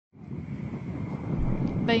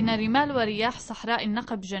بين رمال ورياح صحراء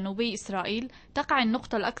النقب جنوبي إسرائيل تقع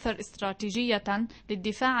النقطة الأكثر استراتيجية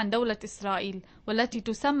للدفاع عن دولة إسرائيل، والتي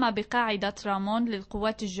تسمى بقاعدة رامون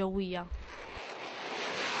للقوات الجوية.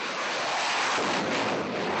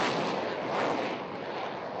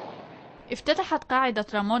 افتتحت قاعدة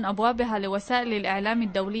رامون أبوابها لوسائل الإعلام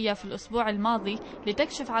الدولية في الأسبوع الماضي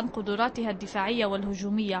لتكشف عن قدراتها الدفاعية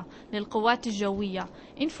والهجومية للقوات الجوية.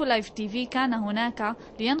 إنفو لايف تي في كان هناك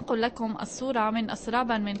لينقل لكم الصورة من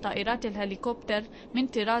أسرابا من طائرات الهليكوبتر من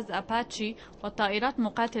طراز أباتشي وطائرات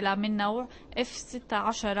مقاتلة من نوع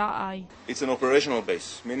F-16I. It's an operational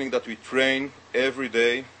base, meaning that we train every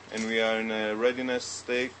day and we are in a readiness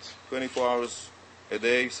state 24 hours a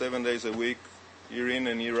day, 7 days a week, year in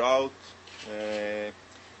and year out.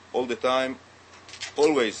 All the time,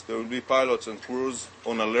 always there will be pilots and crews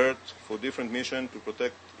on alert for different missions to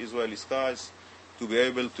protect Israeli skies, to be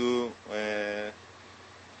able to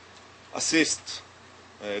assist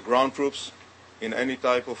ground troops in any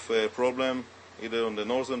type of problem, either on the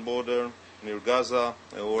northern border, near Gaza,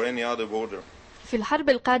 or any other border. في الحرب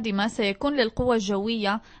القادمة سيكون للقوى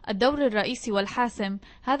الجوية الدور الرئيسي والحاسم،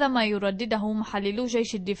 هذا ما يردده محللو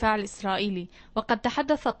جيش الدفاع الإسرائيلي. وقد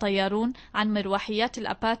تحدث الطيارون عن مروحيات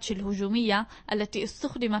الأباتشي الهجومية التي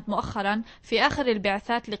استخدمت مؤخرا في آخر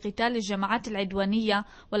البعثات لقتال الجماعات العدوانية،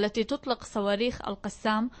 والتي تطلق صواريخ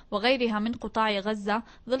القسام وغيرها من قطاع غزة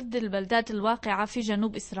ضد البلدات الواقعة في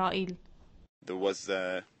جنوب إسرائيل. There was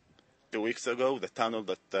 2 weeks ago the tunnel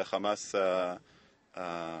that Hamas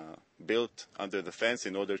built under the fence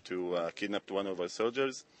in order to kidnap one of our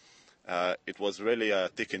soldiers. It was really a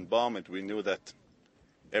ticking bomb, and we knew that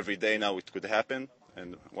every day now it could happen, and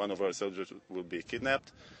one of our soldiers will be kidnapped.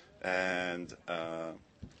 And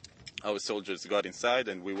our soldiers got inside,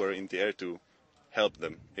 and we were in the air to help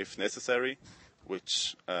them if necessary, which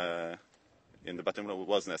in the bottom line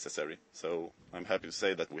was necessary. So I'm happy to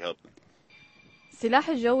say that we helped them. سلاح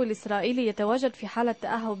الجو الإسرائيلي يتواجد في حالة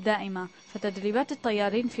تأهب دائمة، فتدريبات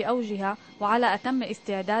الطيارين في أوجها وعلى أتم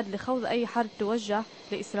استعداد لخوض أي حرب توجه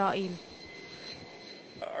لإسرائيل.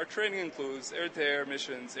 Our training includes air-to-air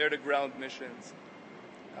missions, air-to-ground missions.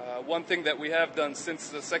 One thing that we have done since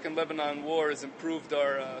the Second Lebanon War is improved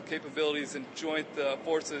our capabilities in joint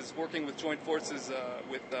forces, working with joint forces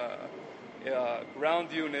with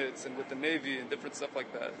ground units and with the Navy and different stuff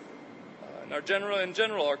like that. In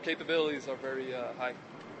general, our capabilities are very high.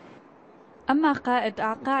 أما قائد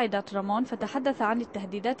قاعدة رامون فتحدث عن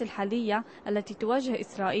التهديدات الحالية التي تواجه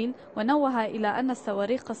إسرائيل، ونوه إلى أن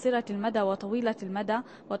الصواريخ قصيرة المدى وطويلة المدى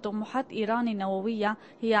وطموحات إيران النووية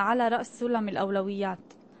هي على رأس سلم الأولويات.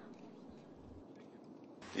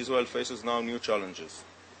 Israel faces now new challenges.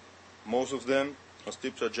 Most of them are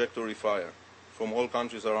steep trajectory fire from all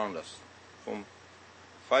countries around us, from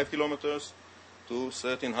 5 kilometers to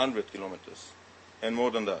 1,300 kilometers, and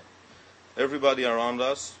more than that. Everybody around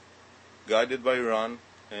us, guided by Iran,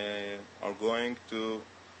 are going to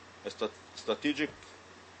a strategic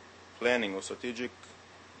planning or strategic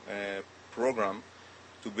program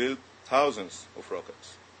to build thousands of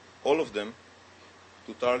rockets, all of them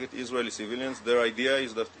to target Israeli civilians. Their idea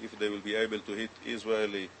is that if they will be able to hit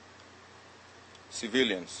Israeli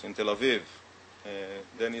civilians in Tel Aviv,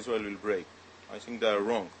 then Israel will break. I think they are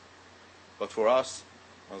wrong. But for us,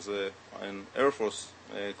 as an Air Force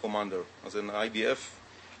commander, as an IDF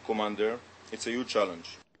commander, it's a huge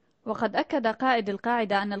challenge. وقد أكد قائد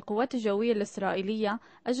القاعدة أن القوات الجوية الإسرائيلية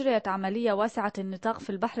أجريت عملية واسعة النطاق في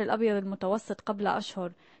البحر الأبيض المتوسط قبل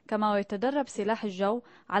أشهر، كما يتدرب سلاح الجو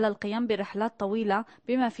على القيام برحلات طويلة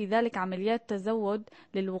بما في ذلك عمليات تزود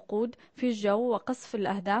للوقود في الجو وقصف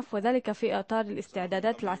الأهداف، وذلك في إطار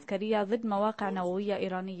الاستعدادات العسكرية ضد מواقع נוوية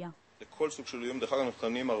إيرانية. לכל סוג של איום, דרך אגב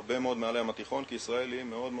מתכוננים הרבה מאוד מעל הים התיכון, כי ישראל היא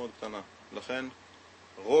מאוד מאוד קטנה. לכן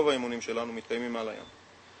רוב האימונים שלנו מתקיימים מעל הים.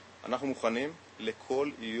 אנחנו מוכנים לכל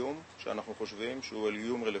איום שאנחנו חושבים שהוא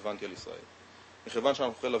איום רלוונטי על ישראל. מכיוון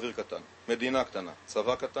שאנחנו חיל אוויר קטן, מדינה קטנה,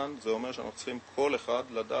 צבא קטן, זה אומר שאנחנו צריכים כל אחד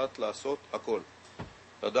לדעת לעשות הכל.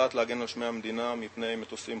 לדעת להגן על שמי המדינה מפני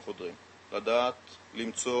מטוסים חודרים. לדעת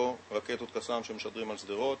למצוא רקטות קסאם שמשדרים על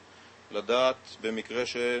שדרות. לדעת במקרה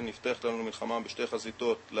שנפתחת לנו מלחמה בשתי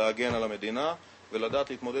חזיתות להגן על המדינה, ולדעת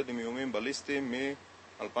להתמודד עם איומים בליסטיים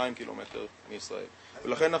מ-2,000 קילומטר מישראל.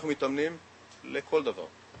 ולכן אנחנו מתאמנים לכל דבר.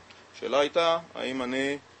 השאלה הייתה, האם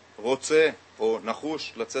אני רוצה או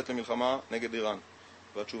נחוש לצאת למלחמה נגד איראן?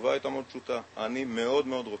 והתשובה הייתה מאוד פשוטה. אני מאוד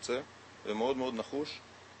מאוד רוצה ומאוד מאוד נחוש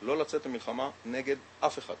לא לצאת למלחמה נגד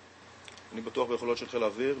אף אחד. אני בטוח ביכולות של חיל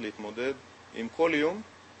האוויר להתמודד עם כל איום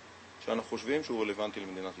שאנחנו חושבים שהוא רלוונטי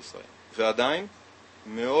למדינת ישראל. ועדיין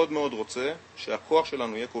מאוד מאוד רוצה שהכוח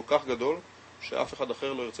שלנו יהיה כל כך גדול שאף אחד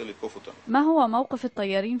אחר לא ירצה לתקוף אותם. ما هو موقف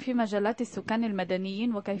الطيارين في مجالات السكان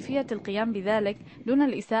المدنيين وكيفية القيام بذلك دون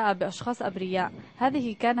الإساءة بأشخاص أبرياء؟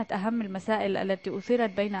 هذه كانت أهم المسائل التي أثيرت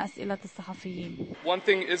بين أسئلة الصحفيين. One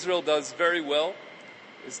thing Israel does very well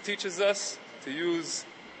is teaches us to use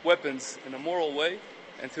weapons in a moral way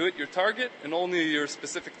and to hit your target and only your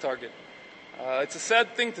specific target. It's a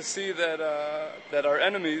sad thing to see that our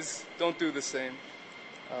enemies don't do the same.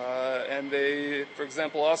 And they, for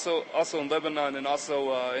example, also in Lebanon and also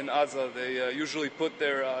in Gaza, they usually put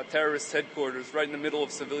their terrorist headquarters right in the middle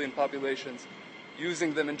of civilian populations,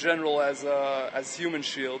 using them in general as human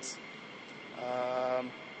shields.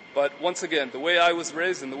 But once again, the way I was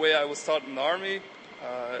raised and the way I was taught in the army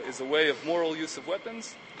is a way of moral use of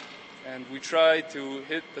weapons, and we try to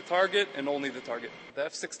hit the target and only the target. The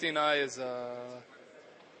F-16I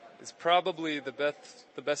is probably the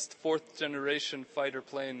best fourth generation fighter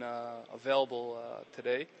plane available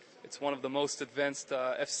today. It's one of the most advanced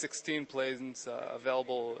F-16 planes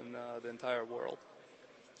available in the entire world.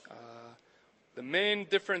 The main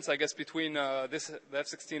difference, I guess, between the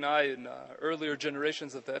F-16I and earlier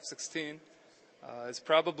generations of the F-16 is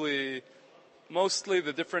probably mostly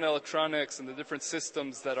the different electronics and the different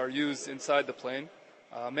systems that are used inside the plane.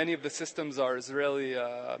 Many of the systems are Israeli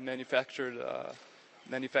manufactured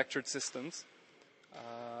systems.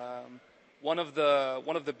 One of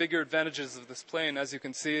the bigger advantages of this plane, as you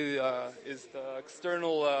can see, is the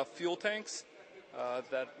external fuel tanks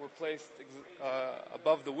that were placed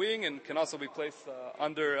above the wing and can also be placed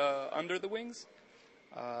under the wings.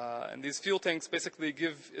 And these fuel tanks basically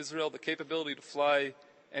give Israel the capability to fly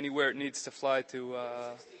anywhere it needs to fly to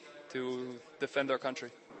defend our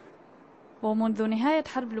country. ومنذ نهاية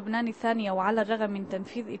حرب لبنان الثانية وعلى الرغم من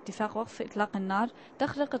تنفيذ اتفاق وقف إطلاق النار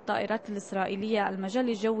تخرق الطائرات الإسرائيلية المجال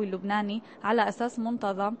الجوي اللبناني على أساس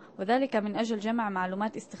منتظم وذلك من أجل جمع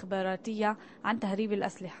معلومات استخباراتية عن تهريب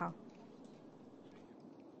الأسلحة.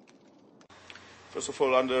 First of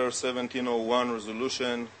all, under 1701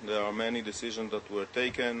 resolution, there are many decisions that were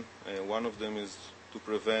taken. One of them is to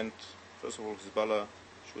prevent, first of all, Hezbollah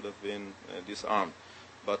should have been disarmed.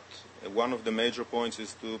 But one of the major points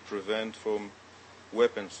is to prevent from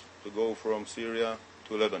weapons to go from Syria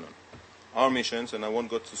to Lebanon. Our missions, and I won't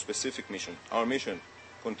go to specific mission, our mission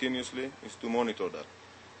continuously is to monitor that.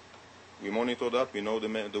 We monitor that, we know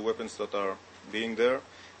the weapons that are being there,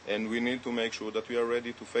 and we need to make sure that we are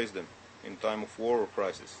ready to face them in time of war or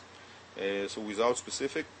crisis. So without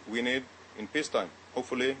specific, we need, in peacetime,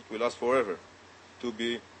 hopefully it will last forever,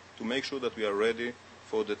 to make sure that we are ready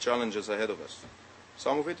for the challenges ahead of us.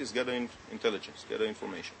 Some of it is gathering intelligence, gathering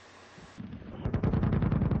information.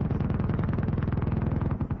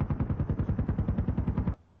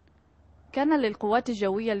 كان للقوات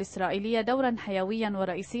الجوية الإسرائيلية دورا حيويا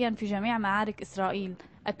ورئيسيا في جميع معارك إسرائيل.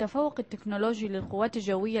 التفوق التكنولوجي للقوات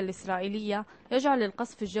الجوية الإسرائيلية يجعل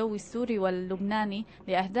القصف الجوي السوري واللبناني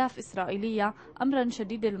لأهداف إسرائيلية أمرا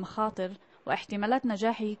شديد المخاطر واحتمالات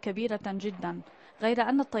نجاحه كبيرة جدا، غير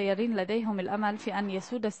أن الطيارين لديهم الأمل في أن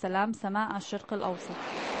يسود السلام سماء الشرق الأوسط.